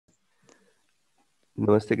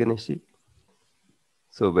Namaste Ganeshi.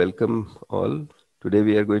 So welcome all. Today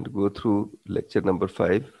we are going to go through lecture number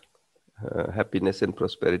 5, happiness and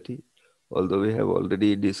prosperity. Although we have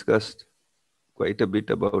already discussed quite a bit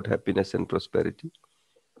about happiness and prosperity,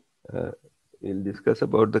 uh, we'll discuss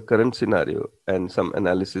about the current scenario and some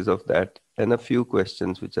analysis of that and a few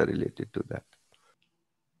questions which are related to that.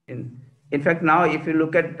 In fact, now if you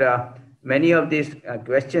look at many of these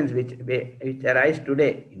questions which arise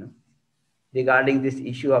today, regarding this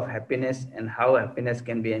issue of happiness and how happiness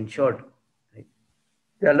can be ensured, right?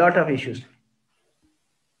 There are a lot of issues.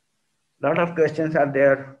 A lot of questions are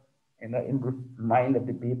there, in the mind of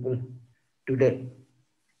the people today.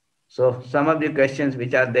 So some of the questions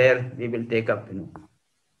which are there, we will take up,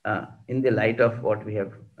 in the light of what we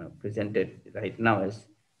have presented right now as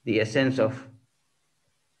the essence of,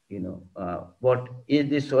 what is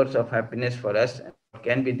the source of happiness for us and what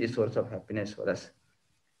can be the source of happiness for us.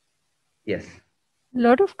 Yes. A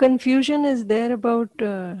lot of confusion is there about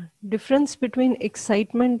difference between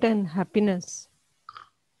excitement and happiness.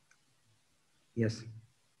 Yes.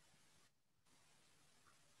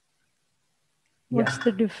 What's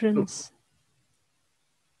the difference?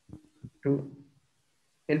 True.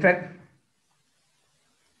 In fact,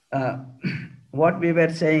 what we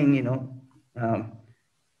were saying,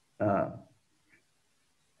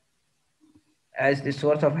 as the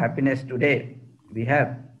source of happiness today, we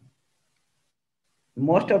have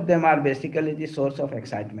most of them are basically the source of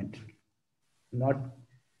excitement, not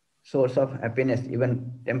source of happiness,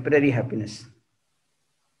 even temporary happiness.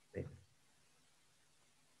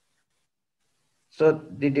 So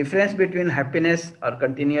the difference between happiness or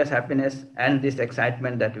continuous happiness and this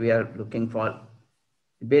excitement that we are looking for,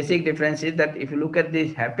 the basic difference is that if you look at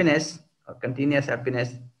the happiness or continuous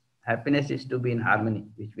happiness, happiness is to be in harmony,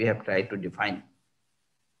 which we have tried to define.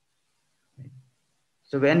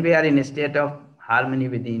 So when we are in a state of harmony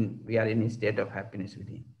within, we are in a state of happiness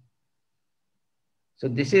within. So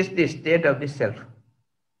this is the state of the self.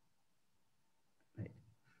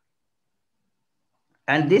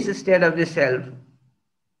 And this state of the self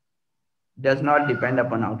does not depend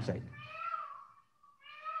upon outside.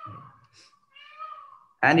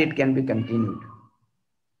 And it can be continued.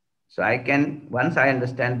 So once I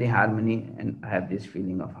understand the harmony and I have this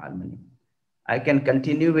feeling of harmony, I can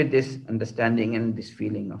continue with this understanding and this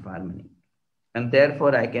feeling of harmony. And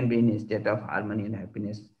therefore I can be in a state of harmony and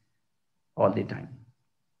happiness all the time.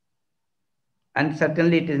 And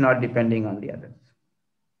certainly it is not depending on the others.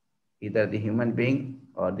 Either the human being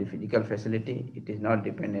or the physical facility, it is not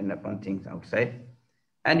dependent upon things outside,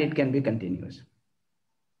 and it can be continuous.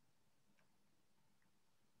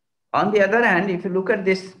 On the other hand, if you look at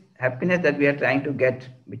this happiness that we are trying to get,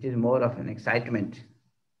 which is more of an excitement,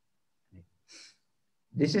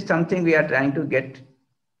 this is something we are trying to get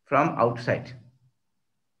from outside.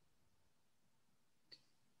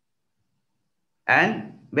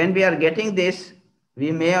 And when we are getting this,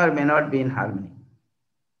 we may or may not be in harmony.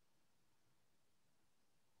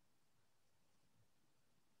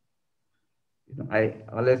 I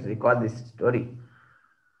always recall this story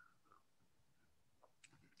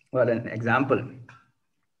or an example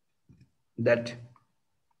that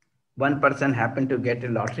one person happened to get a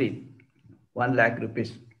lottery, 1 lakh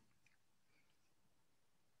rupees.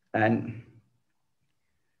 And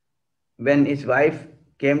when his wife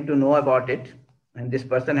came to know about it, and this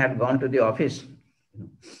person had gone to the office,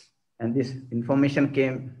 and this information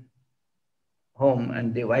came home,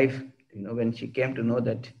 and the wife, when she came to know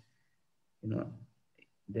that,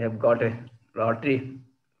 they have got a lottery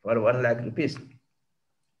for 1 lakh rupees,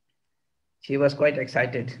 she was quite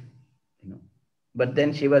excited, But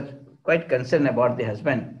then she was quite concerned about the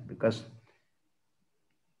husband because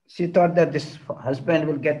she thought that this husband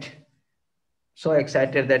will get so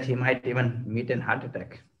excited that he might even meet a heart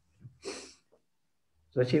attack.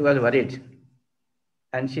 So she was worried.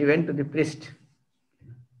 And she went to the priest,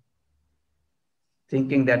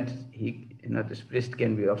 thinking that this priest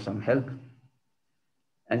can be of some help.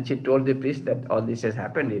 And she told the priest that all this has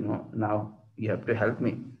happened, now you have to help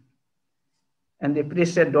me. And the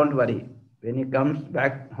priest said, don't worry. When he comes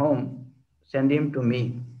back home, send him to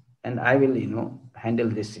me and I will, handle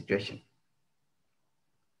this situation.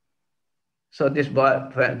 So this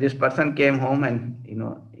person came home and,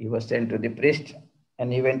 he was sent to the priest,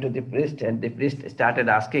 and he went to the priest, and the priest started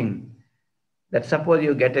asking that suppose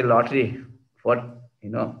you get a lottery for,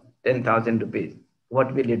 10,000 rupees,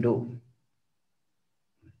 what will you do?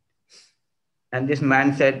 And this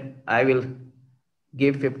man said, I will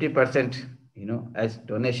give 50%, as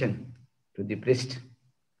donation to the priest.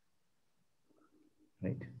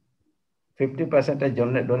 Right? 50% as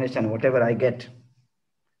donation, whatever I get.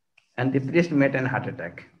 and the priest met an heart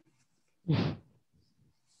attack.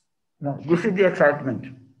 Now, this is the excitement.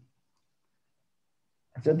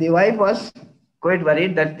 So the wife was quite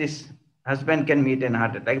worried that this husband can meet an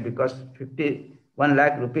heart attack because 51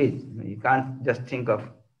 lakh rupees, you can't just think of.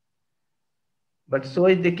 But so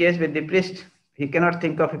is the case with the priest. He cannot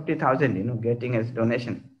think of 50,000, getting as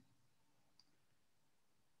donation.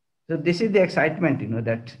 So this is the excitement,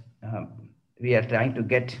 that we are trying to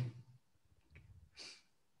get.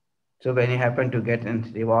 So when you happen to get a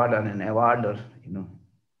reward or an award or,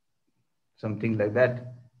 something like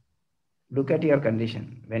that, look at your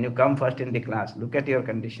condition. When you come first in the class, look at your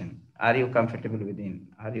condition. Are you comfortable within?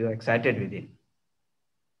 Are you excited within?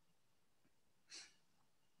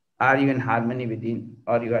 Are you in harmony within,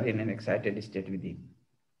 or you are in an excited state within?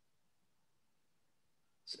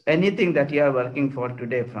 So anything that you are working for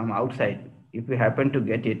today from outside, if you happen to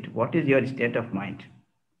get it, what is your state of mind?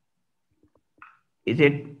 Is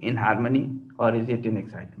it in harmony or is it in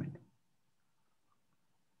excitement?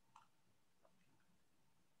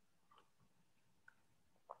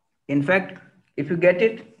 In fact, if you get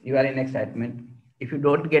it, you are in excitement. If you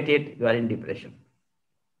don't get it, you are in depression.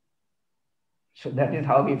 So that is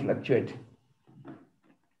how we fluctuate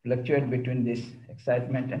between this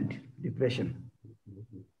excitement and depression.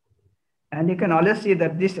 And you can always see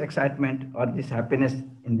that this excitement or this happiness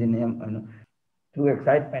in the name, through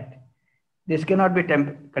excitement, this cannot be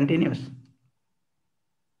continuous.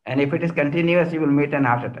 And if it is continuous, you will meet an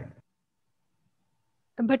heart attack.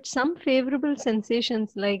 But some favorable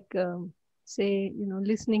sensations like, say,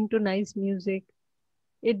 listening to nice music,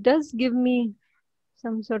 it does give me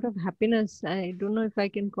some sort of happiness. I don't know if I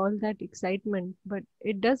can call that excitement, but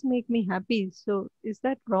it does make me happy. So is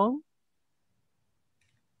that wrong?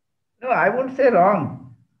 No, I wouldn't say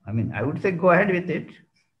wrong. I mean, I would say go ahead with it.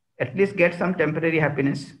 At least get some temporary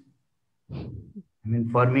happiness. I mean,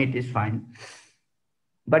 for me, it is fine.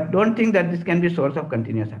 But don't think that this can be source of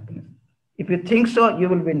continuous happiness. If you think so, you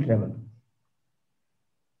will be in trouble.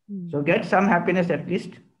 So get some happiness at least.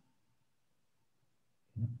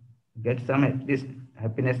 Get some at least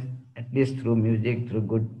happiness at least through music, through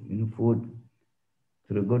good food,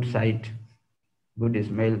 through good sight, good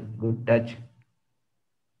smell, good touch.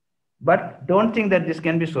 But don't think that this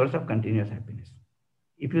can be source of continuous happiness.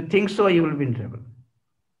 If you think so, you will be in trouble.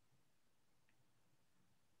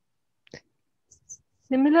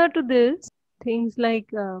 Similar to this, things like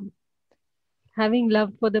having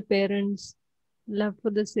love for the parents, love for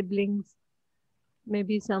the siblings,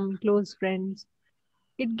 maybe some close friends,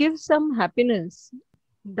 it gives some happiness.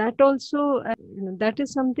 That also, that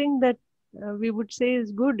is something that we would say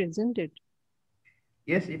is good, isn't it?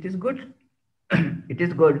 Yes, it is good. It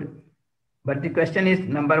is good. But the question is,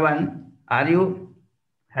 number one, are you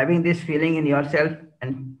having this feeling in yourself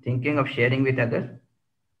and thinking of sharing with others?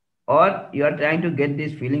 Or you are trying to get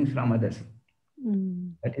these feelings from others?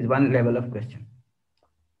 That is one level of question.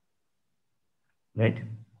 Right?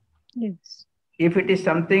 Yes. If it is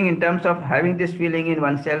something in terms of having this feeling in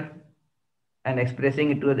oneself and expressing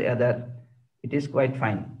it to the other, it is quite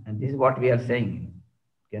fine. And this is what we are saying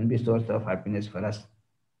can be source of happiness for us.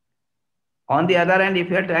 On the other hand, if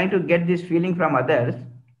you are trying to get this feeling from others,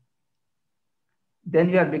 then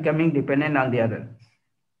you are becoming dependent on the other.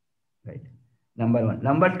 Right? Number one.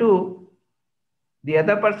 Number two, the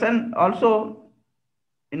other person also,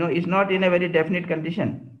 is not in a very definite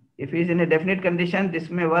condition. If he is in a definite condition, this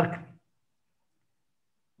may work.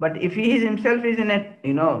 But if he is himself is in a,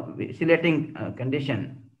 oscillating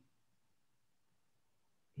condition,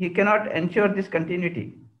 he cannot ensure this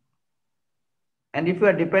continuity. And if you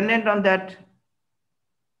are dependent on that,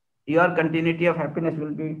 your continuity of happiness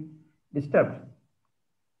will be disturbed.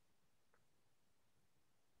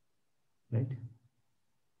 Right?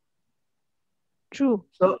 True.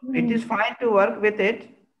 So it is fine to work with it.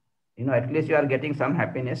 At least you are getting some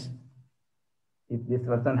happiness. If this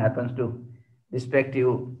person happens to respect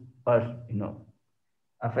you or,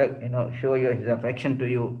 show his affection to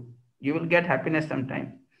you, you will get happiness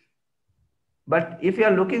sometime. But if you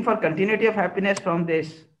are looking for continuity of happiness from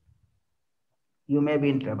this, you may be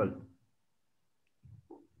in trouble.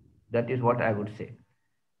 That is what I would say.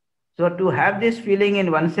 So to have this feeling in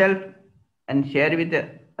oneself and share with the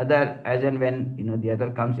other as and when, the other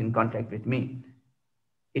comes in contact with me,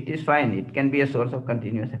 it is fine. It can be a source of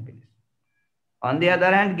continuous happiness. On the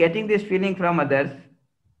other hand, getting this feeling from others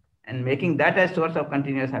and making that a source of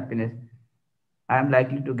continuous happiness, I am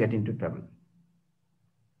likely to get into trouble.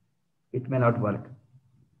 It may not work.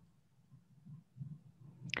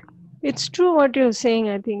 It's true what you're saying,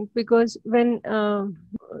 I think, because when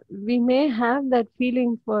we may have that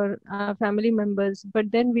feeling for our family members,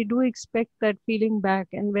 but then we do expect that feeling back.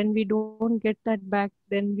 And when we don't get that back,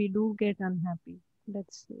 then we do get unhappy.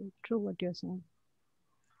 That's true what you're saying.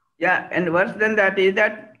 Yeah, and worse than that is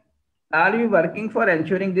that are we working for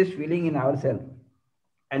ensuring this feeling in ourselves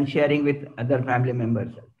and sharing with other family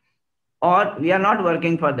members? Or we are not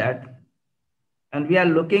working for that and we are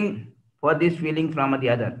looking for this feeling from the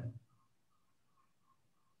other.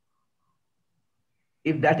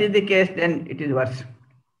 If that is the case, then it is worse.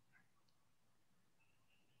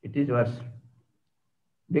 It is worse.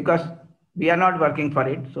 Because we are not working for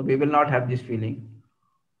it, so we will not have this feeling.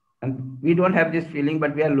 And we don't have this feeling,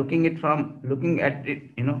 but we are looking at it,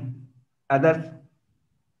 others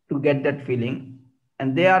to get that feeling.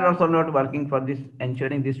 And they are also not working for this,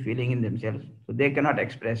 ensuring this feeling in themselves. So they cannot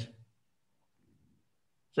express.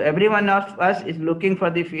 So every one of us is looking for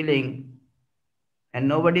the feeling and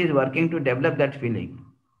nobody is working to develop that feeling.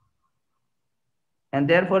 And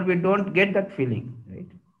therefore we don't get that feeling, right?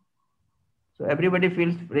 So everybody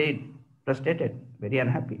feels very frustrated, very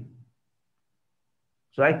unhappy.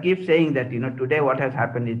 So I keep saying that, today what has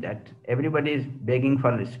happened is that everybody is begging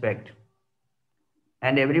for respect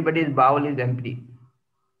and everybody's bowl is empty.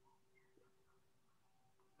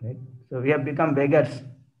 Right? So we have become beggars,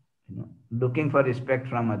 looking for respect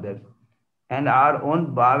from others. And our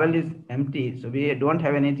own bowel is empty, so we don't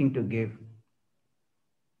have anything to give.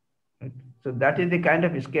 Right? So that is the kind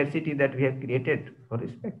of scarcity that we have created for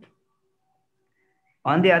respect.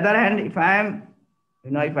 On the other hand, if I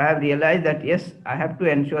have realized that yes, I have to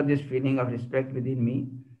ensure this feeling of respect within me,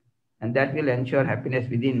 and that will ensure happiness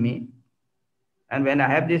within me. And when I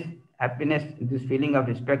have this happiness, this feeling of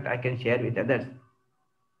respect, I can share with others.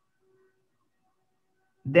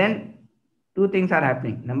 Then two things are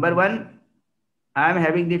happening. Number one, I am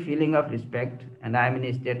having the feeling of respect and I am in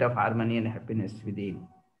a state of harmony and happiness within.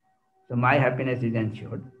 So my happiness is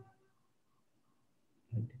ensured.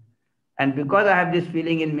 And because I have this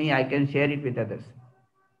feeling in me, I can share it with others.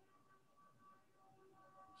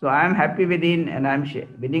 So I am happy within and I am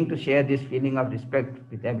willing to share this feeling of respect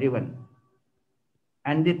with everyone.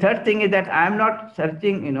 And the third thing is that I am not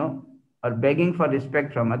searching, or begging for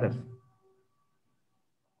respect from others.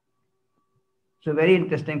 So very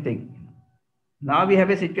interesting thing. Now we have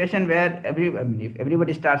a situation where if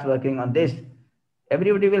everybody starts working on this,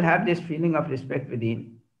 everybody will have this feeling of respect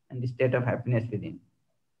within and the state of happiness within.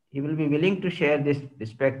 He will be willing to share this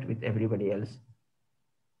respect with everybody else,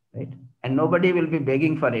 right? And nobody will be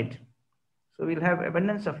begging for it. So we'll have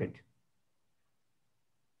abundance of it.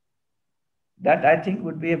 That I think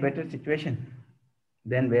would be a better situation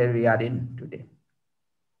than where we are in today.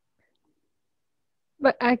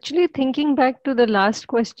 But actually, thinking back to the last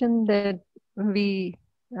question that we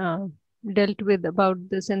uh, dealt with about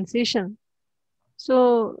the sensation.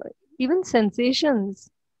 So even sensations,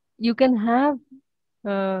 you can have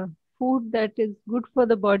uh, food that is good for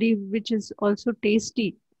the body, which is also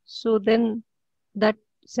tasty. So then that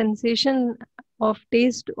sensation of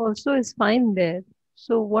taste also is fine there.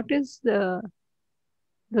 So what is the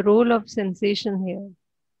role of sensation here?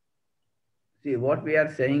 See, what we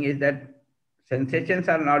are saying is that sensations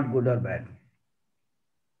are not good or bad.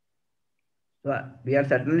 So we are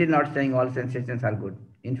certainly not saying all sensations are good.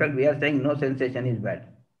 In fact, we are saying no sensation is bad.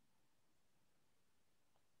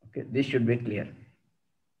 Okay, this should be clear.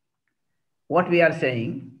 What we are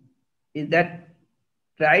saying is that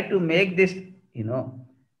try to make this,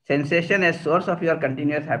 sensation a source of your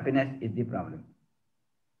continuous happiness is the problem.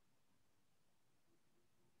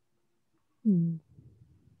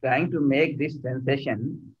 Trying to make this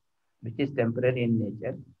sensation, which is temporary in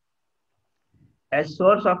nature, a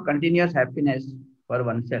source of continuous happiness for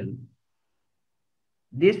oneself,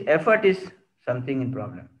 this effort is something in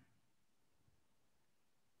problem.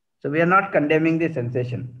 So we are not condemning the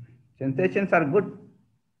sensation. Sensations are good.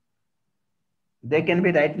 They can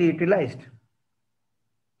be rightly utilized.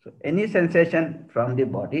 So any sensation from the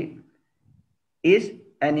body is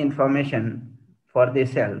an information for the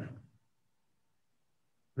self,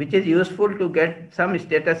 which is useful to get some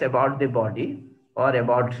status about the body or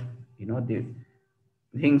about, the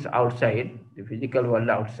things outside, the physical world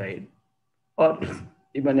outside, or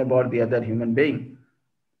even about the other human being.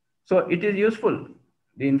 So it is useful.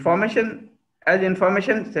 The information, as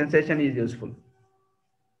information, sensation is useful.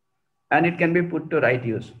 And it can be put to right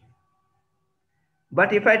use.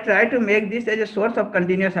 But if I try to make this as a source of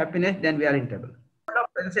continuous happiness, then we are in trouble.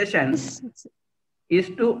 Sensation is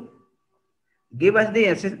to give us the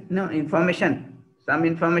information, some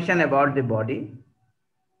information about the body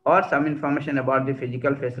or some information about the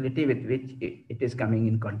physical facility with which it is coming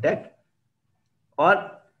in contact,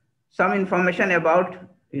 or some information about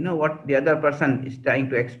what the other person is trying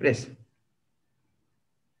to express.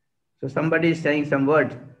 So somebody is saying some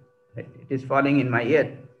word, it is falling in my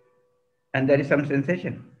ear, and there is some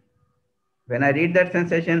sensation. When I read that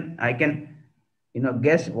sensation, I can,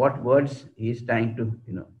 guess what words he is trying to,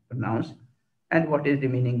 pronounce, and what is the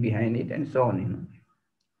meaning behind it, and so on.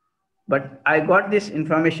 But I got this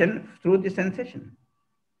information through the sensation.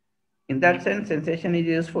 In that sense, sensation is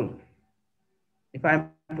useful. If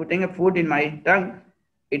I'm putting a food in my tongue,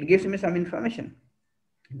 it gives me some information.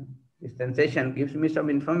 This sensation gives me some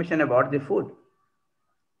information about the food,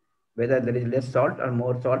 whether there is less salt or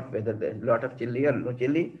more salt, whether there is a lot of chili or no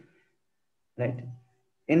chili, right?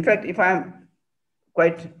 In fact, if I'm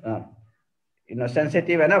quite,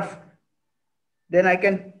 sensitive enough, then I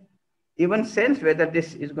can even sense whether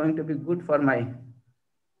this is going to be good for my,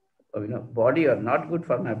 body or not good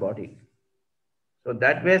for my body. So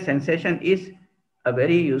that way, sensation is a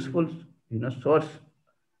very useful, source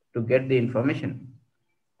to get the information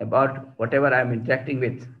about whatever I'm interacting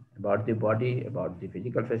with, about the body, about the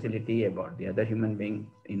physical facility, about the other human being,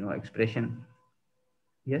 expression.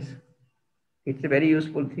 Yes, it's a very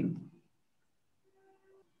useful thing.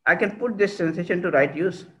 I can put this sensation to right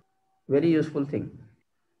use. Very useful thing.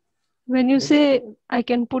 When you say I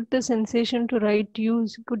can put the sensation to right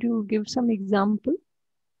use, could you give some example?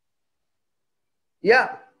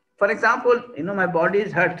 Yeah. For example, my body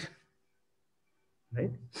is hurt,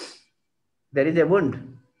 right? There is a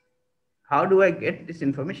wound. How do I get this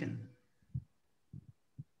information?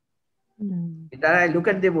 Either I look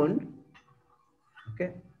at the wound,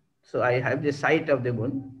 okay? So I have the sight of the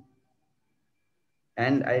wound,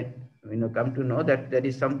 and I, come to know that there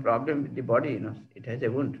is some problem with the body, it has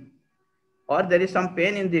a wound, or there is some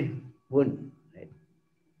pain in the wound, right?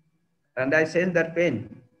 And I sense that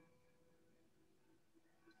pain.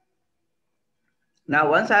 Now,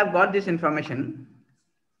 once I have got this information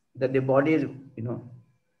that the body is,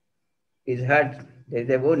 is hurt, there is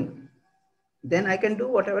a wound, then I can do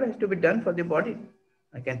whatever has to be done for the body.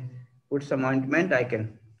 I can put some ointment, I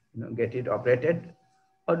can, get it operated,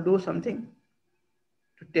 or do something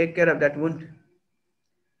to take care of that wound.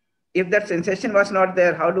 If that sensation was not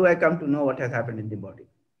there, how do I come to know what has happened in the body?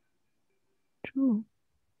 True.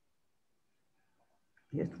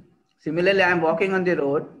 Yes. Similarly, I am walking on the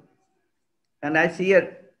road and I see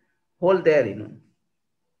a hole there,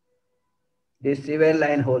 this sewer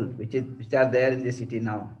line hole, which are there in the city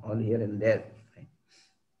now, all here and there. Right?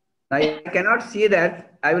 Now, if I cannot see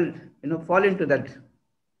that, I will, fall into that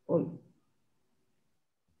hole.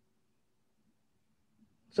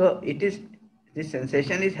 So this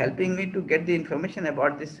sensation is helping me to get the information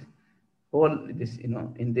about this hole, this,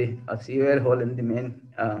 in the sewer hole in the main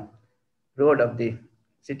road of the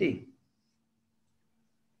city.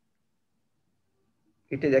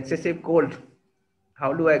 It is excessive cold.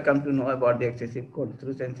 How do I come to know about the excessive cold?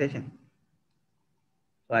 Through sensation.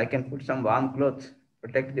 So I can put some warm clothes,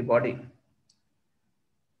 protect the body.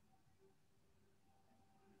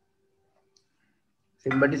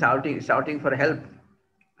 Somebody shouting for help.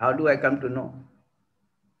 How do I come to know?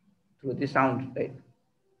 Through the sound, right?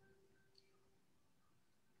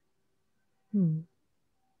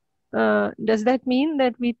 Does that mean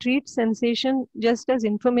that we treat sensation just as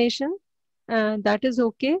information? That is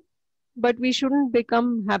okay, but we shouldn't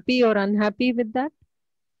become happy or unhappy with that?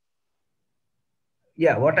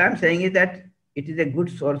 Yeah, what I'm saying is that it is a good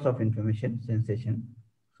source of information, sensation.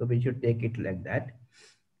 So we should take it like that.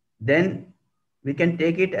 Then we can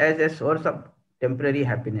take it as a source of temporary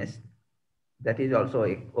happiness. That is also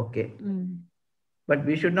okay. But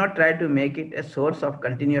we should not try to make it a source of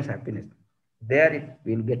continuous happiness. There it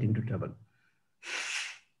will get into trouble.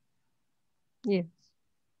 Yes.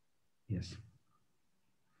 Yes.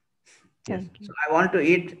 Thank you. So I want to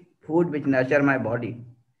eat food which nurture my body.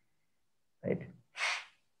 Right?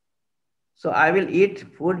 So I will eat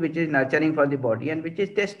food which is nurturing for the body and which is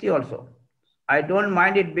tasty also. I don't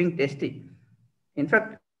mind it being tasty. In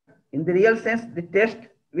fact, in the real sense, the taste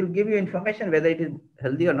will give you information whether it is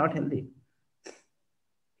healthy or not healthy.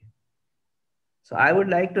 So I would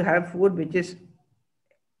like to have food which is,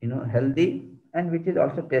 healthy and which is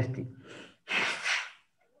also tasty.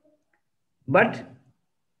 But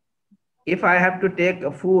if I have to take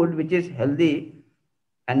a food which is healthy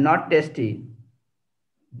and not tasty,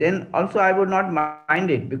 then also I would not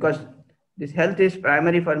mind it because this health is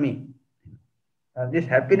primary for me. This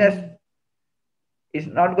happiness is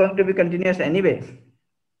not going to be continuous anyway.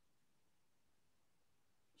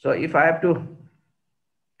 So if I have to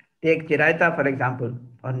take chiraita, for example,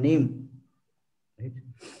 or neem, right?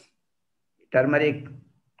 Turmeric,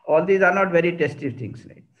 all these are not very tasty things,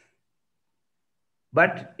 right?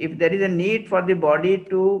 But if there is a need for the body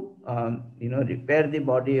to, repair the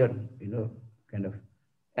body, or, kind of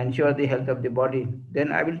ensure the health of the body,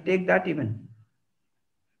 then I will take that even.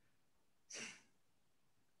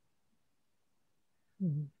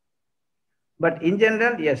 Mhm. But in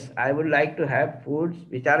general, yes, I would like to have foods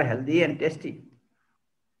which are healthy and tasty.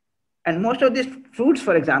 And most of these fruits,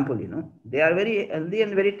 for example, they are very healthy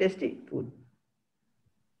and very tasty food.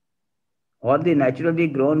 All the naturally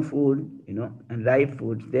grown food, and ripe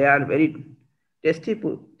foods, they are very tasty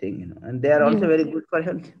food thing, and they are also very Yes, good for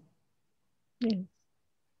health. yes.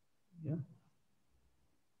 Yeah.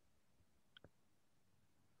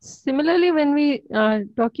 Similarly, when we are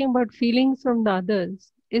talking about feelings from the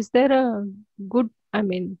others, is there a good, I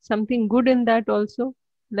mean, something good in that also?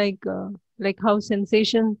 Like, like how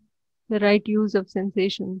sensation, the right use of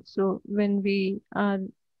sensation. So when we are,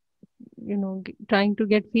 trying to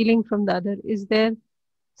get feeling from the other, is there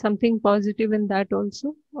something positive in that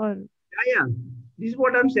also? Or Yeah, yeah. This is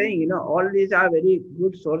what I'm saying. All these are very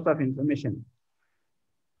good source of information.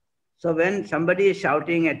 So when somebody is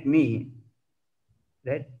shouting at me,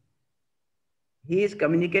 right, he is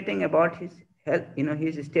communicating about his health,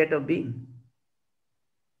 his state of being.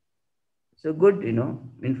 So good,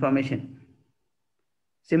 information.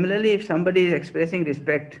 Similarly, if somebody is expressing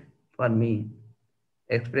respect for me,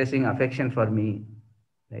 expressing affection for me,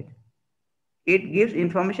 right, it gives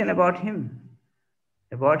information about him,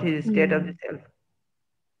 about his state of the mm, self.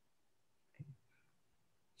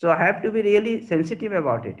 So I have to be really sensitive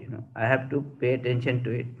about it. I have to pay attention to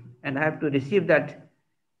it, and I have to receive that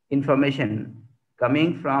information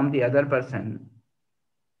coming from the other person,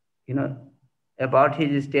 you know, about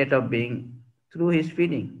his state of being through his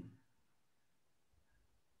feeling.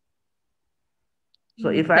 So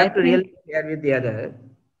if I have that to means, really care with the other,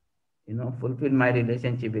 fulfill my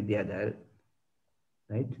relationship with the other,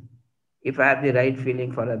 right? If I have the right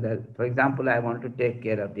feeling for other, for example, I want to take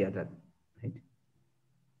care of the other, right?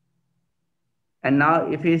 And now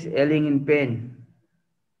if he is ailing in pain,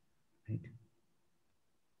 right?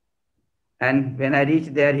 And when I reach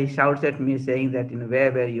there, he shouts at me saying that,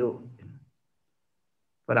 where were you?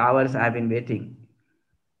 For hours I've been waiting.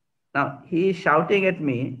 Now he is shouting at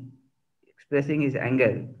me, expressing his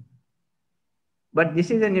anger. But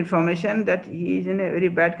this is an information that he is in a very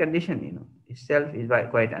bad condition, His self is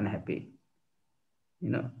quite unhappy.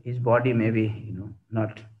 His body may be,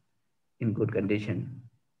 not in good condition.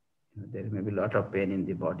 There may be a lot of pain in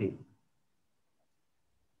the body.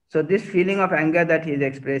 So this feeling of anger that he is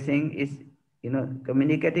expressing is,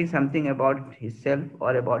 communicating something about his self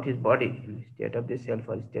or about his body, state of the self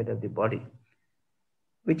or state of the body,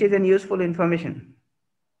 which is an useful information.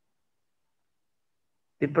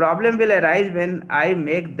 The problem will arise when I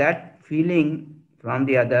make that feeling from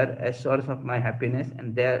the other as source of my happiness,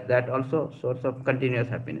 and that also source of continuous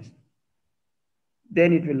happiness.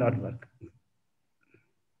 Then it will not work.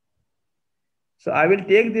 So I will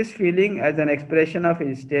take this feeling as an expression of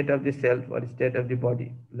a state of the self or state of the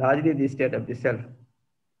body, largely the state of the self.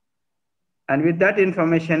 And with that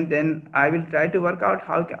information, then I will try to work out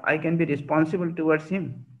how I can be responsible towards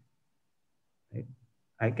him. Right?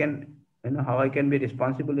 I can, how I can be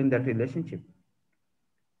responsible in that relationship.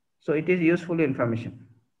 So it is useful information.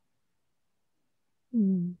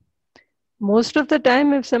 mm. Most of the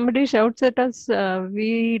time, if somebody shouts at us,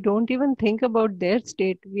 we don't even think about their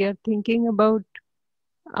state. We are thinking about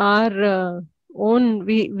our own.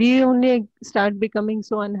 We only start becoming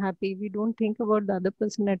so unhappy. We don't think about the other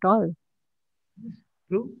person at all.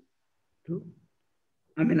 True, true.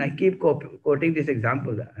 I mean, I keep quoting this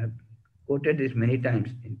example. I've quoted this many times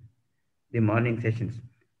in the morning sessions.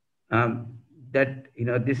 That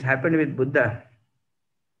this happened with Buddha.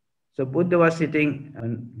 So Buddha was sitting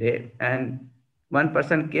one day, and one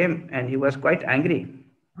person came, and he was quite angry,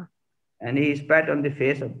 and he spat on the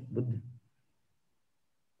face of Buddha.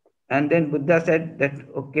 And then Buddha said that,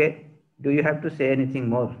 okay, do you have to say anything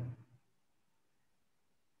more?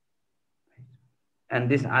 And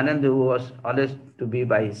this Anand, who was always to be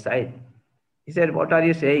by his side, he said, what are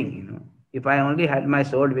you saying? If I only had my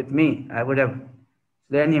sword with me, I would have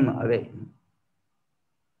slain him away,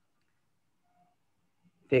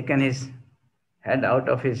 taken his head out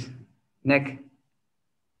of his neck.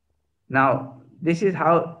 Now, this is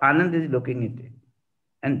how Anand is looking at it.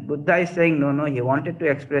 And Buddha is saying, no, no, he wanted to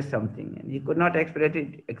express something and he could not express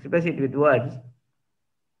it with words.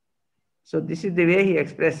 So this is the way he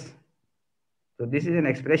expressed. So this is an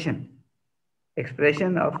expression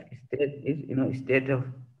of state is, state of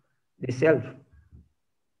the self.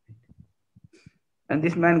 And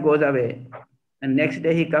this man goes away. And next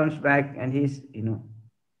day he comes back and he's,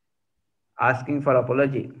 asking for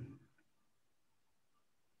apology.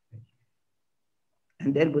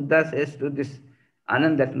 And then Buddha says to this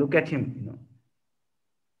Anand that look at him,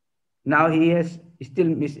 now he has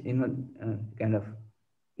still kind of,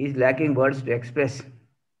 he's lacking words to express.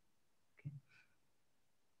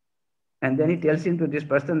 And then he tells him to this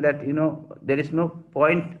person that, there is no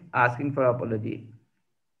point asking for apology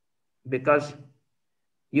because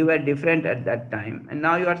you were different at that time and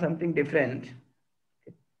now you are something different.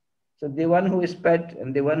 So the one who is pet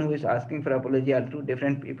and the one who is asking for apology are two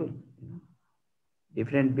different people,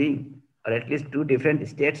 different being, or at least two different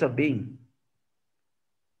states of being.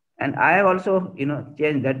 And I have also,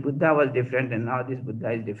 changed that. Buddha was different and now this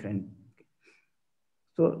Buddha is different.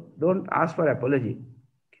 So don't ask for apology.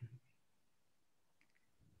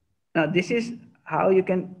 Now this is how you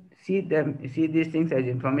can see these things as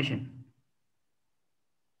information.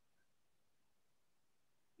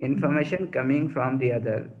 Information coming from the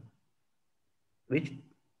other, which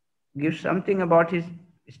gives something about his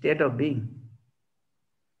state of being,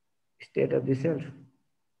 state of the self.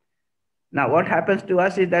 Now what happens to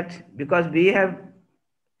us is that because we have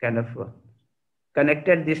kind of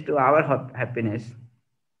connected this to our happiness,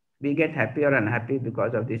 we get happy or unhappy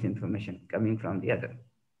because of this information coming from the other,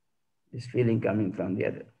 this feeling coming from the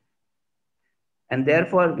other. And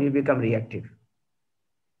therefore we become reactive.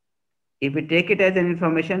 If we take it as an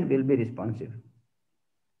information, we'll be responsive.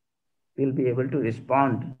 We'll be able to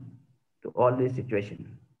respond to all these situations.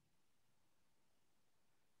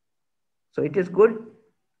 So it is good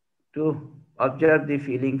to observe the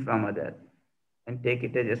feeling from others and take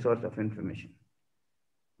it as a source of information.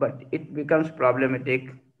 But it becomes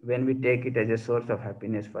problematic when we take it as a source of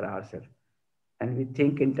happiness for ourselves. And we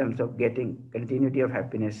think in terms of getting continuity of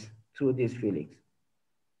happiness through these feelings.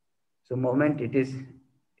 So moment it is,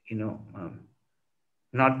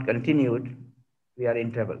 not continued, we are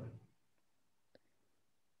in trouble.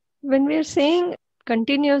 When we are saying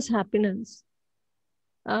continuous happiness,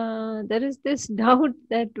 there is this doubt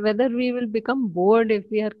that whether we will become bored if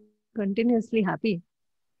we are continuously happy.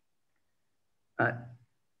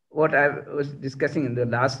 What I was discussing in the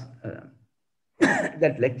last,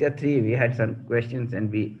 that lecture 3, we had some questions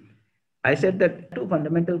and I said that two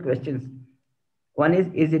fundamental questions. One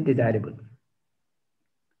is it desirable?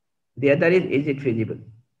 The other is it feasible?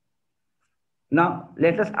 Now,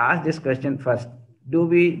 let us ask this question first. Do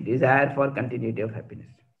we desire for continuity of happiness?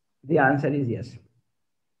 The answer is yes.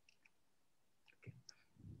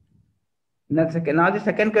 Now, the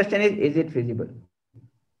second question is it feasible?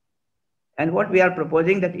 And what we are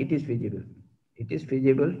proposing that it is feasible. It is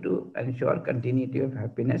feasible to ensure continuity of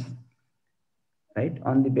happiness, right?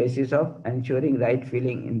 On the basis of ensuring right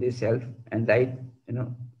feeling in the self and right,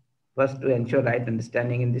 first to ensure right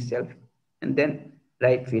understanding in the self and then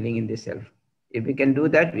right feeling in the self. If we can do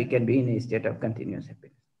that, we can be in a state of continuous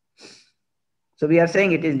happiness. So we are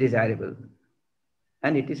saying it is desirable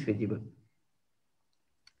and it is feasible.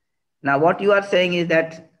 Now what you are saying is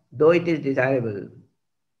that though it is desirable,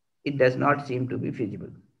 it does not seem to be feasible.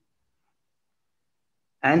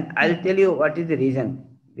 And I'll tell you what is the reason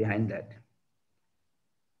behind that.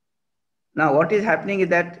 Now what is happening is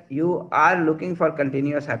that you are looking for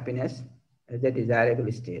continuous happiness as a desirable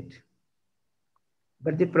state.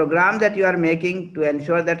 But the program that you are making to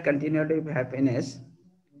ensure that continuity of happiness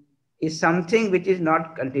is something which is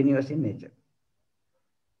not continuous in nature.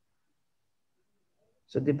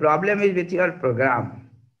 So the problem is with your program.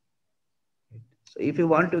 So if you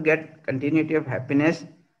want to get continuity of happiness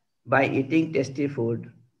by eating tasty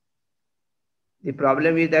food, the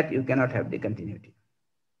problem is that you cannot have the continuity.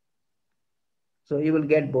 So you will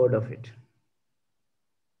get bored of it.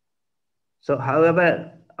 So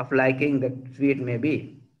however of liking that sweet may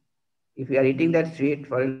be, if you are eating that sweet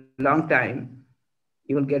for a long time,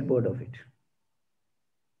 you will get bored of it.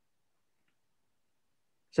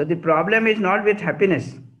 So the problem is not with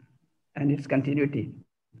happiness and its continuity.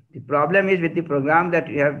 The problem is with the program that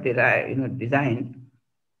you have designed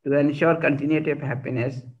to ensure continuity of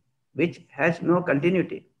happiness, which has no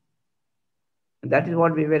continuity. And that is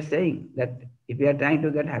what we were saying, that if we are trying to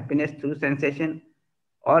get happiness through sensation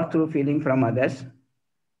or through feeling from others,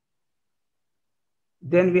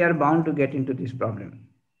 then we are bound to get into this problem.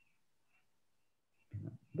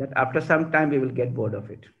 That after some time we will get bored of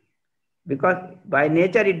it. Because by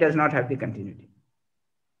nature it does not have the continuity.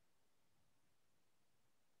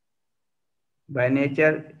 By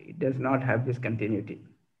nature it does not have this continuity.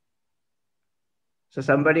 So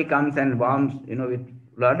somebody comes and warms, with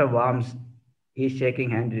a lot of warmth, he's shaking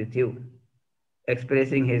hands with you,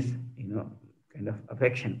 expressing his, kind of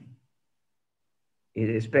affection, his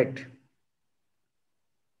respect,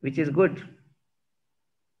 which is good.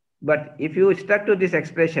 But if you stuck to this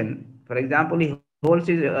expression, for example, he holds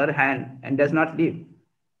his her hand and does not leave,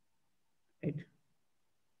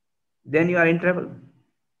 then you are in trouble.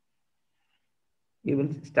 You will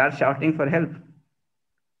start shouting for help.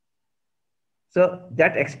 So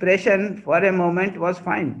that expression for a moment was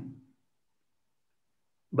fine.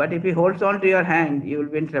 But if he holds on to your hand, you will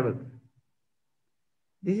be in trouble.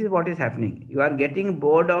 This is what is happening. You are getting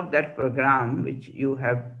bored of that program which you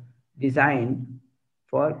have designed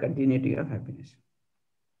for continuity of happiness.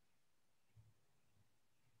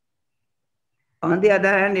 On the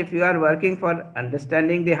other hand, if you are working for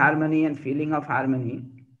understanding the harmony and feeling of harmony,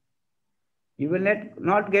 you will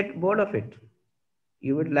not get bored of it.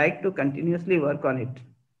 You would like to continuously work on it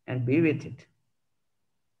and be with it.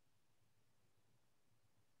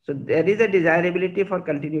 So there is a desirability for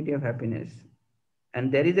continuity of happiness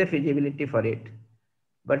and there is a feasibility for it.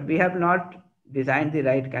 But we have not designed the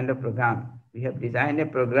right kind of program. We have designed a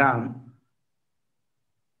program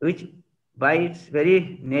which by its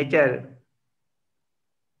very nature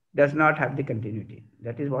does not have the continuity.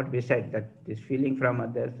 That is what we said, that this feeling from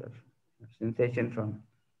others, sensation from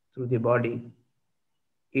through the body,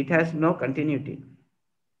 it has no continuity.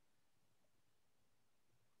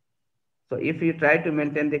 So if you try to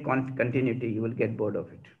maintain the continuity, you will get bored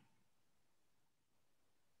of it.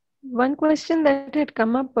 One question that had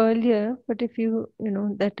come up earlier, but if you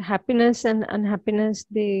know that happiness and unhappiness,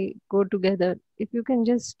 they go together. If you can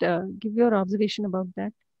just give your observation about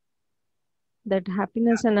that, that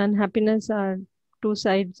happiness and unhappiness are two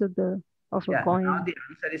sides of a coin. Now the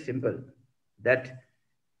answer is simple, that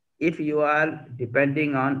if you are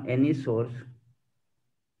depending on any source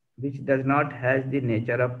which does not have the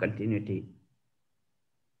nature of continuity,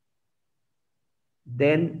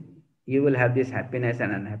 then you will have this happiness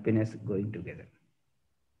and unhappiness going together.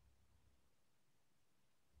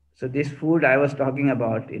 So this food I was talking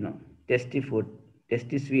about, tasty food,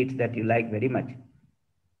 tasty sweets that you like very much.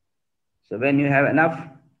 So when you have enough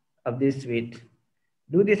of this sweet,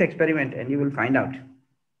 do this experiment and you will find out.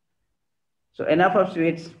 So enough of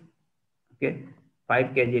sweets, okay, 5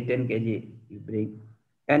 kg, 10 kg you bring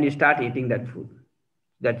and you start eating that food,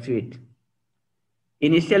 that sweet.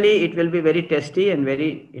 Initially, it will be very tasty and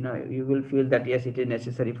very, you will feel that yes, it is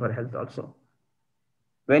necessary for health also.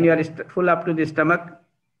 When you are full up to the stomach,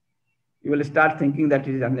 you will start thinking that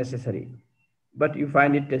it is unnecessary. But you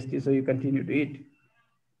find it tasty, so you continue to eat.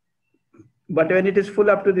 But when it is full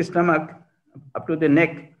up to the stomach, up to the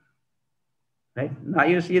neck, right? Now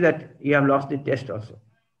you see that you have lost the taste also.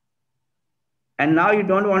 And now you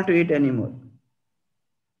don't want to eat anymore.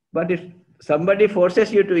 But if somebody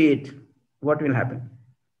forces you to eat, what will happen?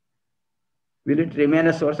 Will it remain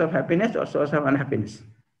a source of happiness or source of unhappiness?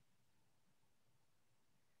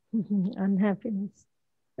 Unhappiness.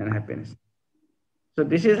 Unhappiness. So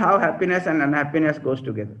this is how happiness and unhappiness goes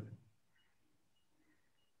together.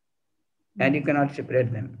 And you cannot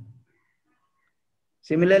separate them.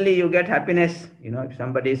 Similarly, you get happiness, if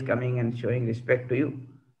somebody is coming and showing respect to you,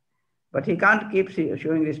 but he can't keep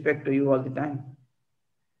showing respect to you all the time.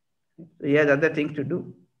 So he has other things to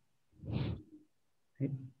do.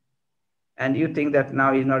 Right? And you think that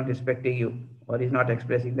now he's not respecting you or he's not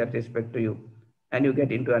expressing that respect to you, and you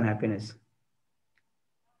get into unhappiness.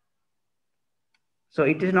 So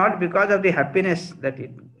it is not because of the happiness that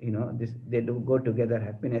they do go together,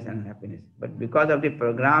 happiness and unhappiness, but because of the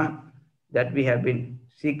program that we have been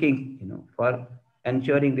seeking, for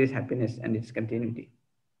ensuring this happiness and its continuity.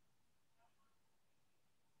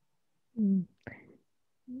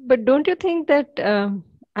 But don't you think that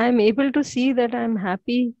I'm able to see that I'm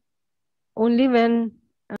happy only when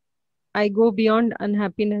I go beyond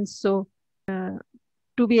unhappiness? So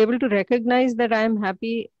to be able to recognize that I'm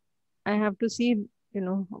happy, I have to see,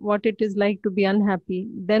 what it is like to be unhappy.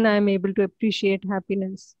 Then I'm able to appreciate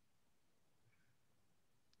happiness.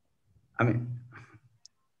 One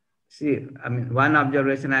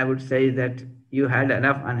observation I would say is that you had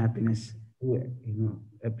enough unhappiness to,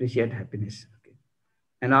 appreciate happiness. Okay?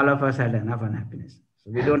 And all of us had enough unhappiness.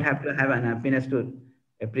 So we don't have to have unhappiness to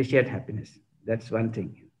appreciate happiness. That's one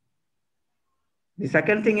thing. The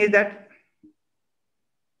second thing is that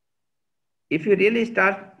if you really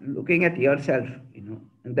start looking at yourself,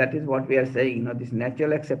 and that is what we are saying, this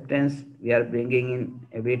natural acceptance we are bringing in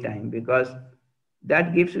every time, because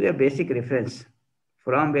that gives you a basic reference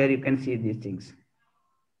from where you can see these things,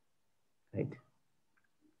 right?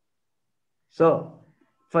 So,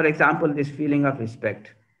 for example, this feeling of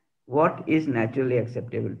respect, what is naturally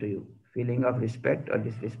acceptable to you? Feeling of respect or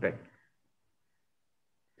disrespect?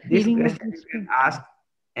 This question you can ask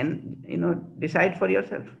and, decide for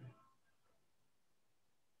yourself.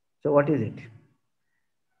 So what is it?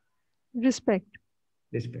 Respect.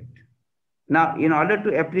 Respect. Now, in order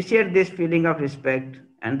to appreciate this feeling of respect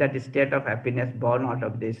and that state of happiness born out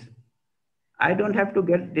of this, I don't have to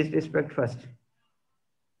get disrespect first.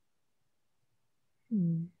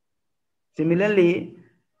 Similarly,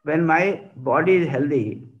 when my body is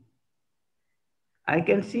healthy, I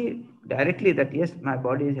can see directly that yes, my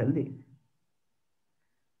body is healthy.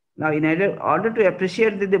 Now, in order to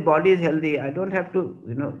appreciate that the body is healthy, I don't have to,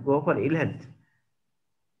 go for ill health.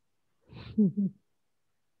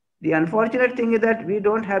 The unfortunate thing is that we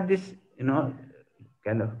don't have this,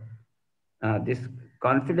 kind of this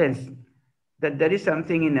confidence that there is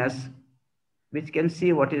something in us which can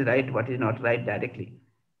see what is right, what is not right directly.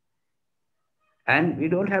 And we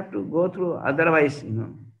don't have to go through otherwise,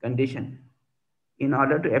 condition in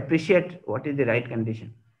order to appreciate what is the right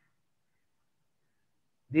condition.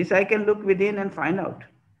 This I can look within and find out.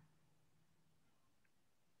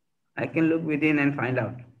 I can look within and find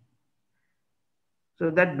out.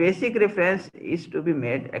 So that basic reference is to be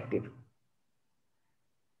made active.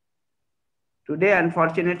 Today,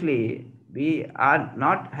 unfortunately, we are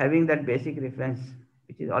not having that basic reference,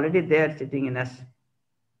 which is already there sitting in us.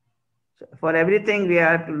 So for everything, we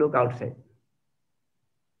have to look outside.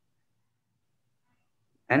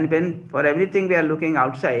 And when for everything we are looking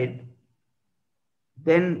outside,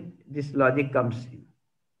 then this logic comes in.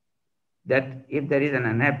 That if there is an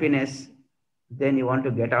unhappiness, then you want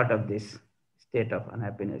to get out of this state of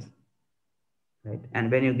unhappiness. Right? And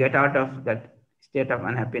when you get out of that state of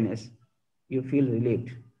unhappiness, you feel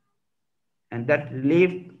relieved. And that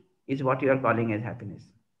relief is what you are calling as happiness.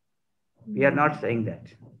 We are not saying that.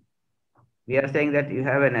 We are saying that you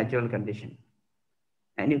have a natural condition.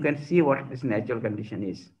 And you can see what this natural condition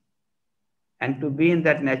is. And to be in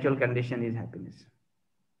that natural condition is happiness.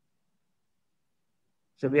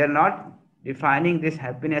 So we are not defining this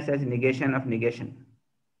happiness as negation of negation.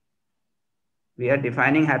 We are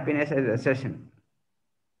defining happiness as assertion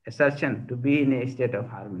to be in a state of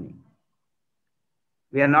harmony.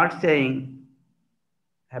 We are not saying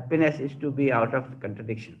happiness is to be out of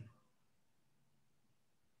contradiction.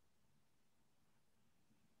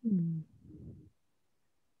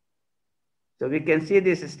 So we can see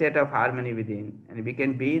this state of harmony within, and we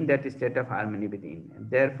can be in that state of harmony within.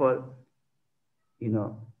 And therefore,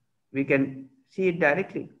 we can see it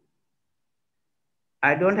directly.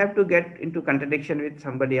 I don't have to get into contradiction with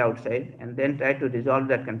somebody outside and then try to resolve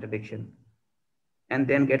that contradiction and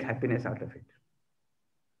then get happiness out of it.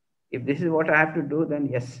 If this is what I have to do, then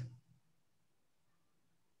yes.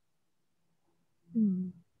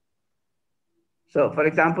 So, for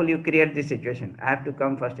example, you create this situation. I have to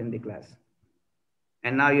come first in the class.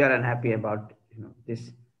 And now you are unhappy about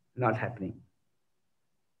this not happening.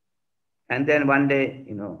 And then one day,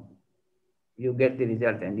 you get the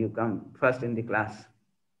result and you come first in the class.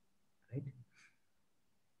 Right?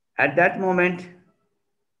 At that moment,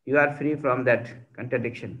 you are free from that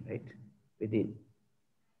contradiction, right, within.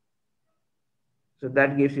 So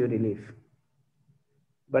that gives you relief.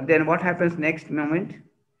 But then what happens next moment?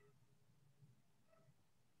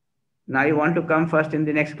 Now you want to come first in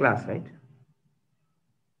the next class, right?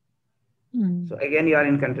 So again, you are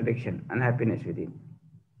in contradiction, unhappiness within.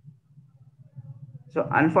 So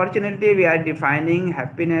unfortunately, we are defining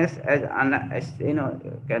happiness as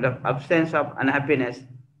kind of absence of unhappiness,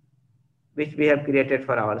 which we have created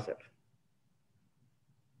for ourselves.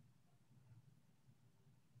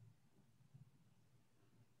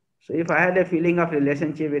 So if I had a feeling of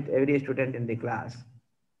relationship with every student in the class,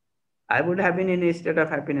 I would have been in a state of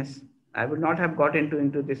happiness. I would not have got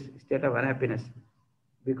into this state of unhappiness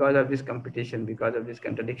because of this competition, because of this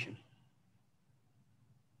contradiction,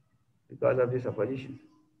 because of this opposition.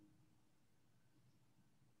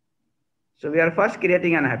 So we are first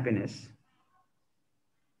creating unhappiness,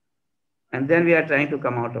 and then we are trying to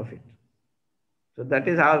come out of it. So that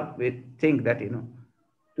is how we think that,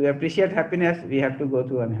 to appreciate happiness, we have to go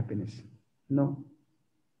through unhappiness. No,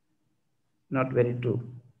 not very true.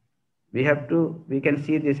 We can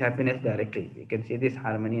see this happiness directly. We can see this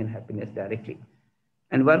harmony and happiness directly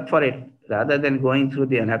and work for it rather than going through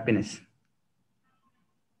the unhappiness.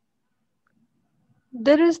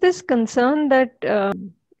 There is this concern that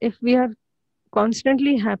if we are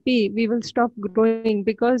constantly happy, we will stop growing,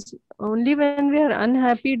 because only when we are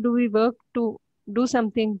unhappy do we work to do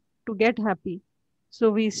something to get happy. So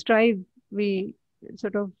we strive, we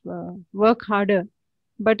sort of work harder.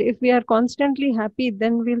 But if we are constantly happy,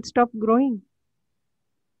 then we'll stop growing.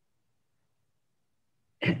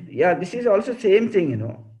 Yeah, this is also same thing,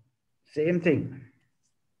 same thing.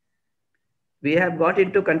 We have got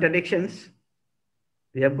into contradictions.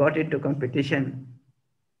 We have got into competition,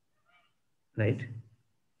 right?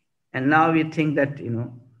 And now we think that,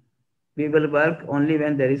 we will work only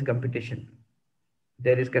when there is competition,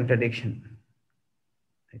 there is contradiction.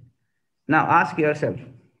 Right? Now ask yourself,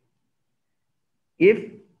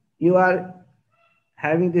 if you are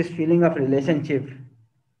having this feeling of relationship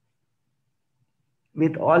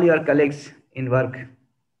with all your colleagues in work,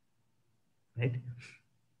 right?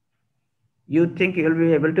 You think you will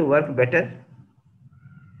be able to work better,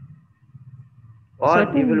 or you will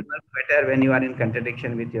Certainly, work better when you are in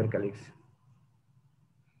contradiction with your colleagues?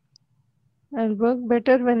 I'll work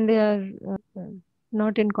better when they are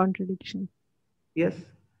not in contradiction. Yes.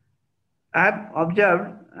 I have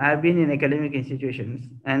observed, I have been in academic institutions,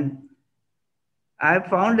 and I have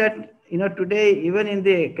found that today, even in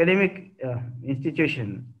the academic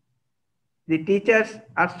institution, the teachers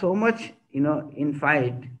are so much in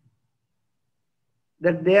fight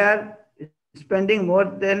that they are spending more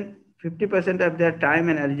than 50% of their time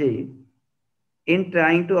and energy in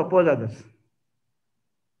trying to oppose others.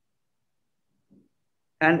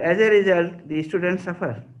 And as a result, the students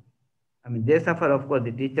suffer. I mean, they suffer, of course,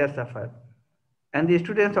 the teachers suffer, and the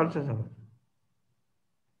students also suffer.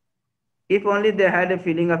 If only they had a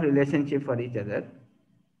feeling of relationship for each other,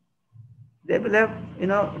 they will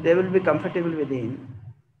have, they will be comfortable within,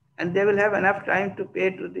 and they will have enough time to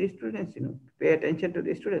pay to the students, pay attention to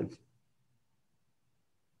the students.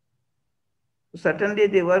 Certainly,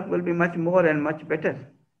 the work will be much more and much better.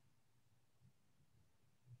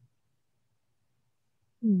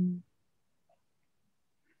 Mm.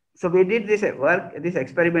 So we did this work, this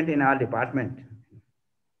experiment in our department.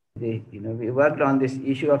 We worked on this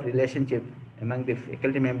issue of relationship among the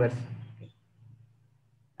faculty members,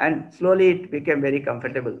 and slowly it became very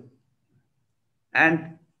comfortable.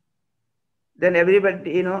 And then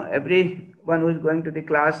everybody, everyone who is going to the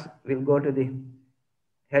class will go to the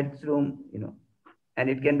head's room, and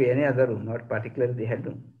it can be any other room, not particularly the head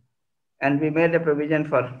room. And we made a provision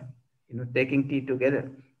for, taking tea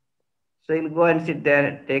together. So he'll go and sit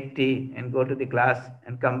there, take tea, and go to the class,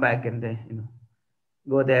 and come back and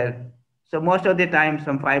go there. So most of the time,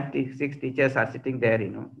 some 5 to 6 teachers are sitting there,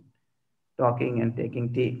 talking and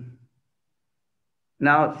taking tea.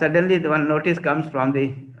 Now suddenly, the one notice comes from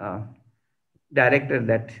the director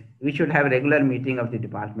that we should have regular meeting of the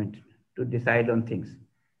department to decide on things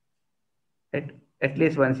at, at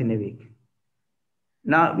least once in a week.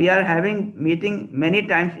 Now we are having meeting many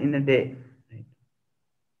times in a day. Right?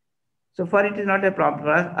 So for it is not a problem.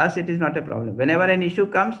 For us, it is not a problem. Whenever an issue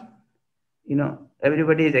comes,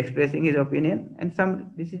 everybody is expressing his opinion and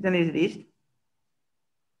some decision is reached.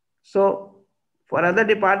 So for other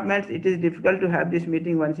departments, it is difficult to have this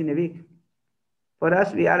meeting once in a week. For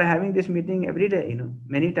us, we are having this meeting every day,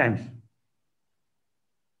 many times.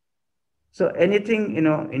 So anything,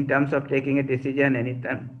 in terms of taking a decision,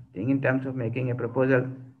 anything in terms of making a proposal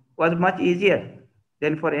was much easier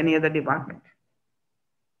than for any other department.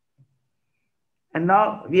 And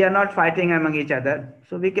now we are not fighting among each other,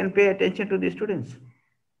 so we can pay attention to the students,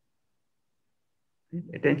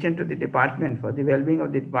 attention to the department for the well-being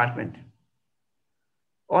of the department.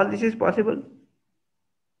 All this is possible.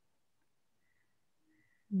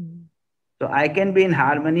 Mm. So I can be in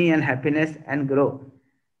harmony and happiness and grow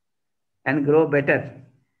better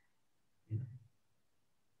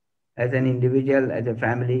as an individual, as a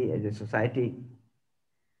family, as a society.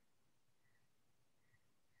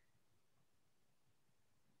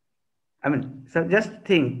 I mean, so just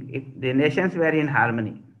think if the nations were in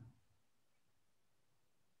harmony,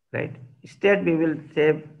 right? Instead, we will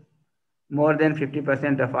save more than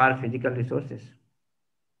 50% of our physical resources.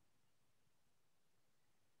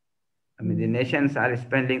 I mean, the nations are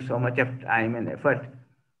spending so much of time and effort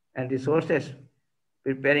and resources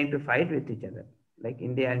preparing to fight with each other, like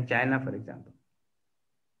India and China, for example.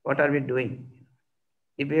 What are we doing?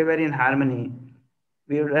 If we were in harmony,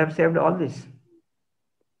 we would have saved all this.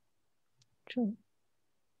 True.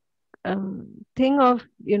 Thing of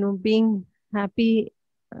being happy,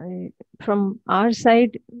 from our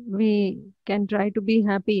side, we can try to be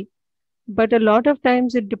happy, but a lot of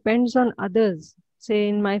times it depends on others, say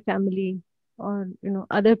in my family or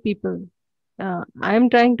other people. I'm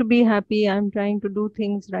trying to be happy, I'm trying to do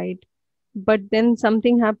things right, but then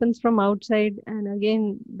something happens from outside and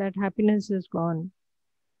again that happiness is gone.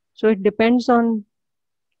 So it depends on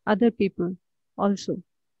other people also.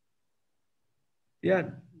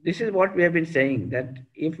 Yeah, this is what we have been saying, that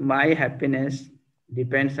if my happiness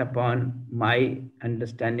depends upon my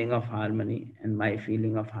understanding of harmony and my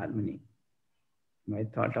feeling of harmony, my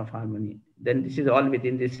thought of harmony, then this is all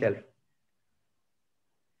within the self.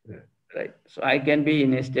 Right. So I can be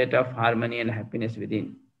in a state of harmony and happiness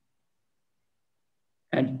within.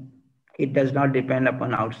 And it does not depend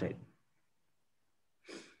upon outside.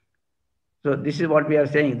 So this is what we are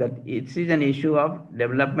saying, that it is an issue of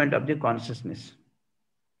development of the consciousness.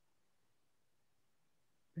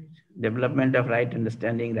 development of right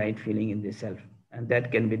understanding, right feeling in the self. And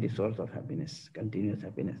that can be the source of happiness, continuous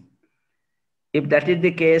happiness. If that is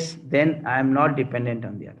the case, then I am not dependent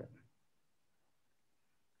on the other.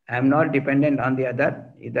 I am not dependent on the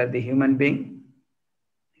other, either the human being,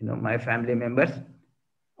 my family members,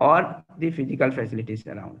 or the physical facilities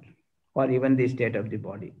around, or even the state of the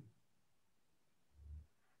body.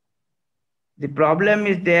 The problem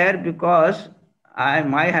is there because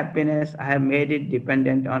my happiness, I have made it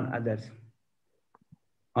dependent on others,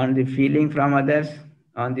 on the feeling from others,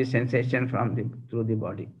 on the sensation through the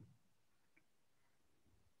body.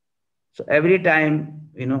 So every time,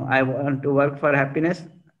 I want to work for happiness,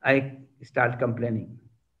 I start complaining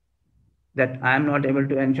that I am not able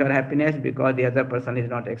to ensure happiness because the other person is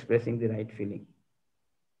not expressing the right feeling.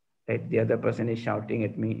 Right? The other person is shouting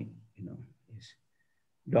at me, is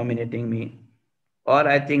dominating me. Or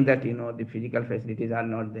I think that, the physical facilities are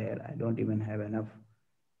not there. I don't even have enough,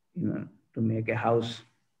 to make a house,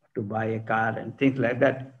 to buy a car and things like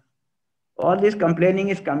that. All this complaining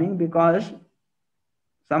is coming because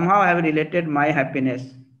somehow I have related my happiness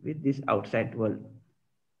with this outside world.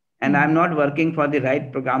 And I'm not working for the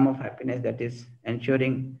right program of happiness that is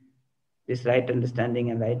ensuring this right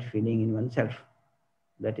understanding and right feeling in oneself.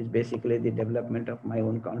 That is basically the development of my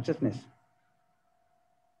own consciousness.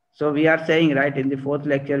 So we are saying, right, in the fourth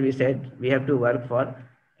lecture, we said we have to work for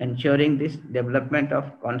ensuring this development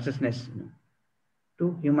of consciousness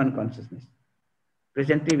to human consciousness.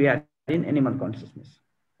 Presently, we are in animal consciousness.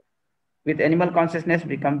 With animal consciousness,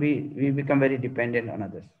 we become very dependent on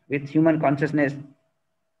others. With human consciousness,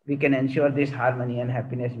 we can ensure this harmony and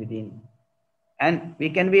happiness within. And we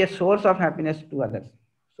can be a source of happiness to others,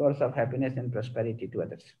 source of happiness and prosperity to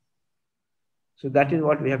others. So that is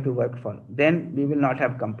what we have to work for. Then we will not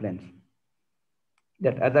have complaints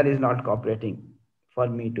that other is not cooperating for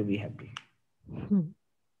me to be happy.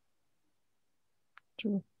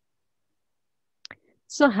 True.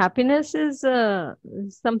 So happiness is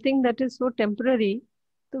something that is so temporary.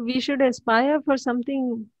 So we should aspire for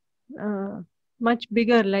something much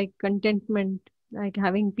bigger, like contentment, like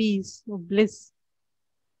having peace or bliss,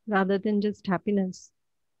 rather than just happiness.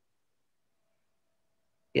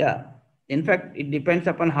 Yeah. In fact, it depends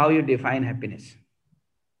upon how you define happiness.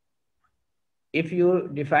 If you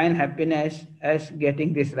define happiness as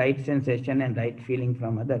getting this right sensation and right feeling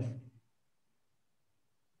from others,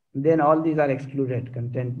 then all these are excluded.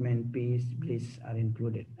 Contentment, peace, bliss are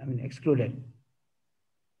excluded.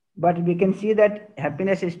 But we can see that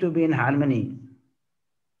happiness is to be in harmony,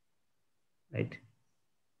 right?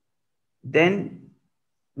 Then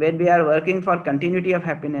when we are working for continuity of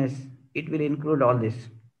happiness, it will include all this.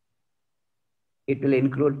 It will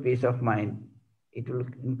include peace of mind. It will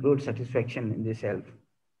include satisfaction in the self.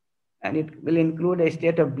 And it will include a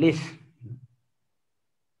state of bliss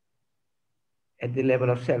at the level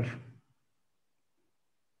of self.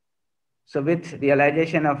 So with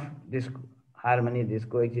realization of this harmony, this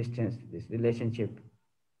coexistence, this relationship,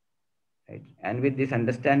 right, and with this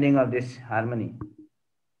understanding of this harmony,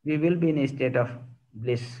 we will be in a state of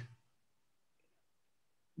bliss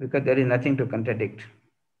because there is nothing to contradict.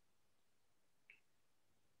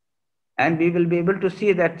 And we will be able to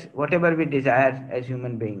see that whatever we desire as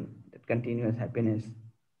human beings, that continuous happiness,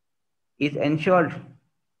 is ensured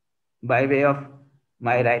by way of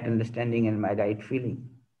my right understanding and my right feeling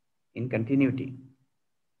in continuity.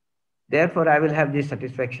 Therefore, I will have this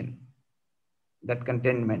satisfaction, that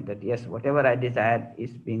contentment, that yes, whatever I desire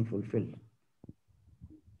is being fulfilled,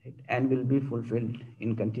 right, and will be fulfilled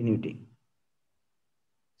in continuity.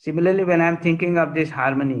 Similarly, when I'm thinking of this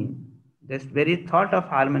harmony, this very thought of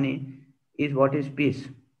harmony is what is peace.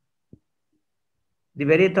 The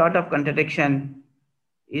very thought of contradiction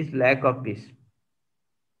is lack of peace,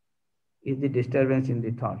 is the disturbance in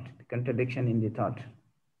the thought, the contradiction in the thought.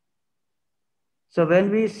 So when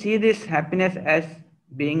we see this happiness as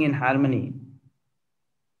being in harmony,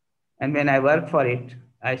 and when I work for it,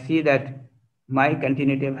 I see that my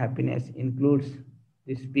continuity of happiness includes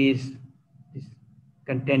this peace, this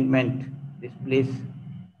contentment, this bliss,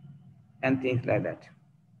 and things like that.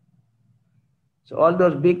 So all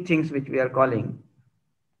those big things which we are calling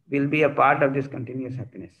will be a part of this continuous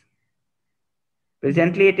happiness.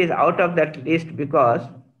 Presently, it is out of that list because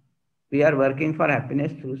we are working for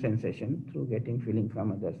happiness through sensation, through getting feeling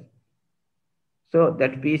from others. So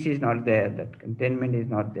that peace is not there, that contentment is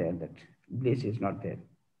not there, that bliss is not there.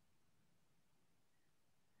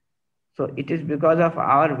 So it is because of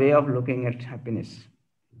our way of looking at happiness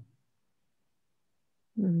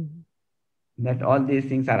that all these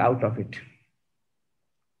things are out of it.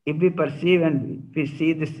 If we perceive and we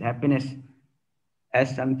see this happiness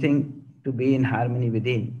as something to be in harmony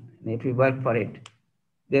within, and if we work for it,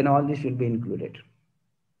 then all this will be included.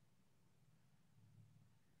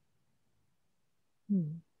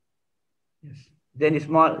 Yes. Then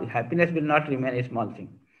small happiness will not remain a small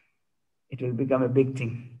thing. It will become a big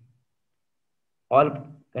thing. All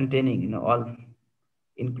containing, all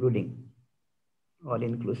including, all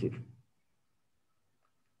inclusive.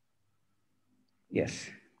 Yes.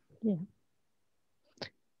 Yeah.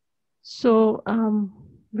 So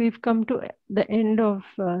we've come to the end of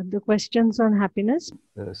the questions on happiness.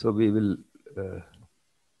 So we will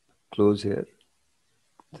close here.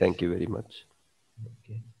 Thank you very much.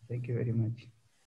 Okay. Thank you very much.